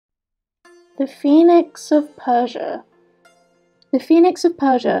The Phoenix of Persia. The Phoenix of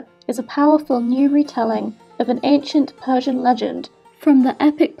Persia is a powerful new retelling of an ancient Persian legend from the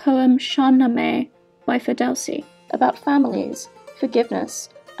epic poem Shahnameh by Ferdowsi about families, forgiveness,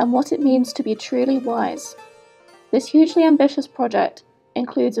 and what it means to be truly wise. This hugely ambitious project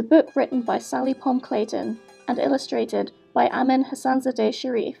includes a book written by Sally Pomme Clayton and illustrated by Amin Hassanzadeh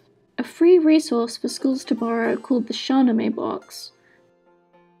Sharif, a free resource for schools to borrow called the Shahnameh box,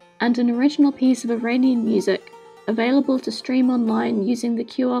 and an original piece of Iranian music available to stream online using the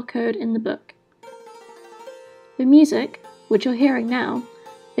QR code in the book. The music, which you're hearing now,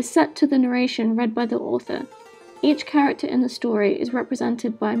 is set to the narration read by the author. Each character in the story is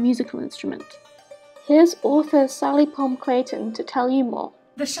represented by a musical instrument. Here's author Sally Pomme Clayton to tell you more.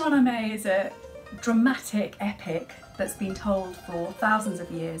 The Shahnameh is a dramatic epic that's been told for thousands of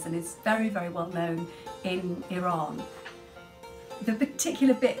years and is very, very well known in Iran. The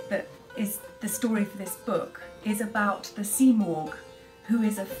particular bit that is the story for this book is about the Simorgh, who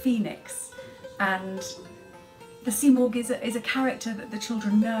is a phoenix, and the Simorgh is a character that the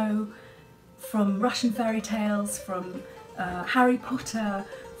children know from Russian fairy tales, from Harry Potter,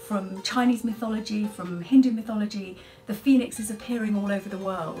 from Chinese mythology, from Hindu mythology. The phoenix is appearing all over the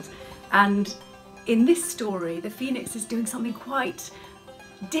world, and in this story the phoenix is doing something quite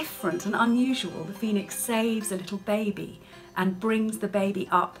different and unusual. The phoenix saves a little baby and brings the baby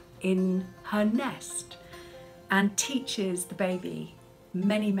up in her nest and teaches the baby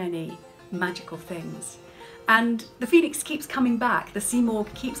many, many magical things. And the phoenix keeps coming back, the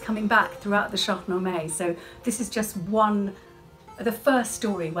Simorgh keeps coming back throughout the Shahnameh. So this is just the first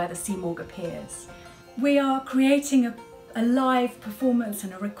story where the Simorgh appears. We are creating a live performance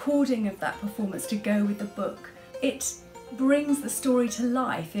and a recording of that performance to go with the book. It brings the story to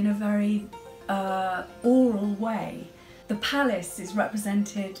life in a very oral way. The palace is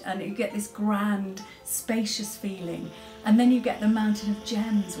represented and you get this grand, spacious feeling. And then you get the mountain of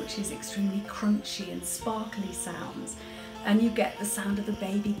gems, which is extremely crunchy and sparkly sounds. And you get the sound of the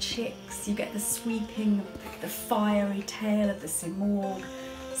baby chicks, you get the sweeping, the fiery tail of the Simorgh.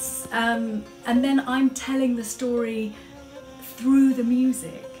 And then I'm telling the story through the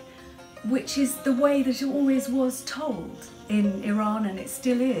music, which is the way that it always was told in Iran, and it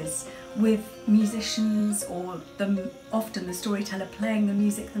still is, with musicians or often the storyteller playing the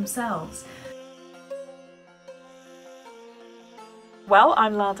music themselves. Well,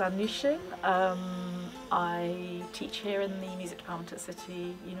 I'm Larda Nushin. I teach here in the music department at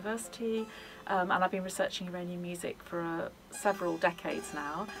City University, and I've been researching Iranian music for several decades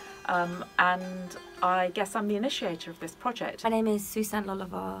now, and I guess I'm the initiator of this project. My name is Susan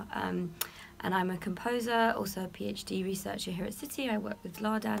Lolavar, and I'm a composer, also a PhD researcher here at City. I work with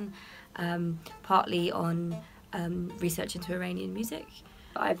Lardan, partly on research into Iranian music.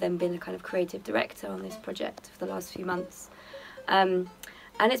 I've then been a kind of creative director on this project for the last few months.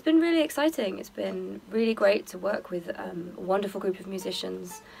 And it's been really exciting. It's been really great to work with a wonderful group of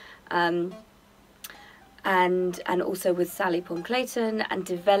musicians, and also with Sally Pomme Clayton, and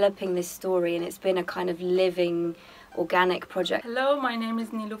developing this story, and it's been a kind of living, organic project. Hello, my name is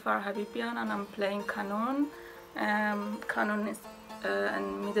Nilufar Habibian and I'm playing Kanun. Kanun is a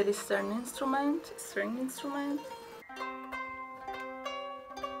Middle Eastern instrument, string instrument.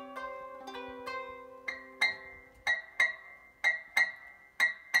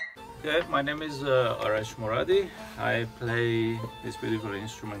 Yeah, my name is Arash Moradi. I play this beautiful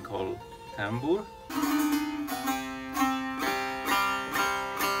instrument called tambour.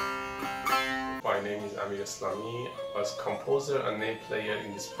 My name is Amir Islami. I was composer and ney player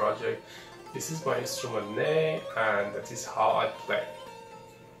in this project. This is my instrument ney, and that is how I play.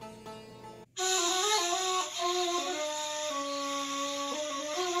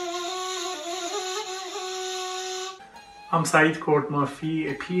 I'm Saeed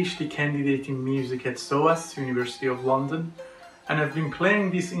Kordmafi, a PhD candidate in music at SOAS, University of London, and I've been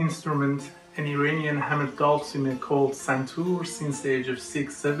playing this instrument, an Iranian hammered dulcimer called santur, since the age of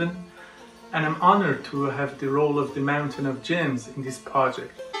 6-7, and I'm honored to have the role of the Mountain of Gems in this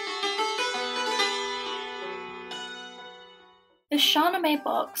project. The Shahnameh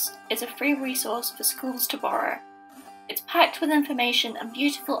box is a free resource for schools to borrow. It's packed with information and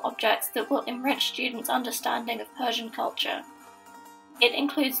beautiful objects that will enrich students' understanding of Persian culture. It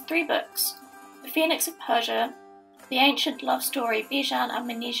includes 3 books: The Phoenix of Persia, the ancient love story Bijan and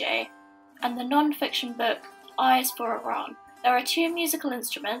Menije, and the non-fiction book Eyes for Iran. There are 2 musical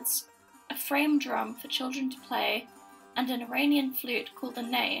instruments, a frame drum for children to play, and an Iranian flute called the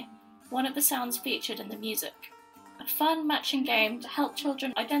ney, one of the sounds featured in the music. A fun matching game to help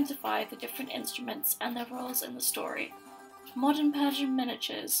children identify the different instruments and their roles in the story. Modern Persian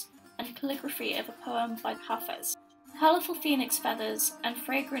miniatures and calligraphy of a poem by Hafez. Colourful phoenix feathers and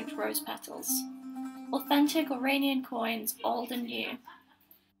fragrant rose petals. Authentic Iranian coins, old and new.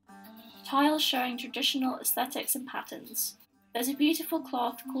 Tiles showing traditional aesthetics and patterns. There's a beautiful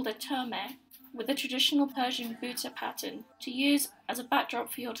cloth called a Shahnameh with a traditional Persian Buta pattern to use as a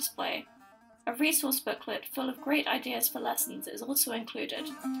backdrop for your display. A resource booklet full of great ideas for lessons is also included.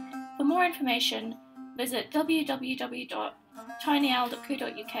 For more information, visit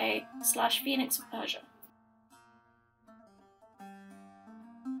www.tinyowl.co.uk/Phoenix of Persia.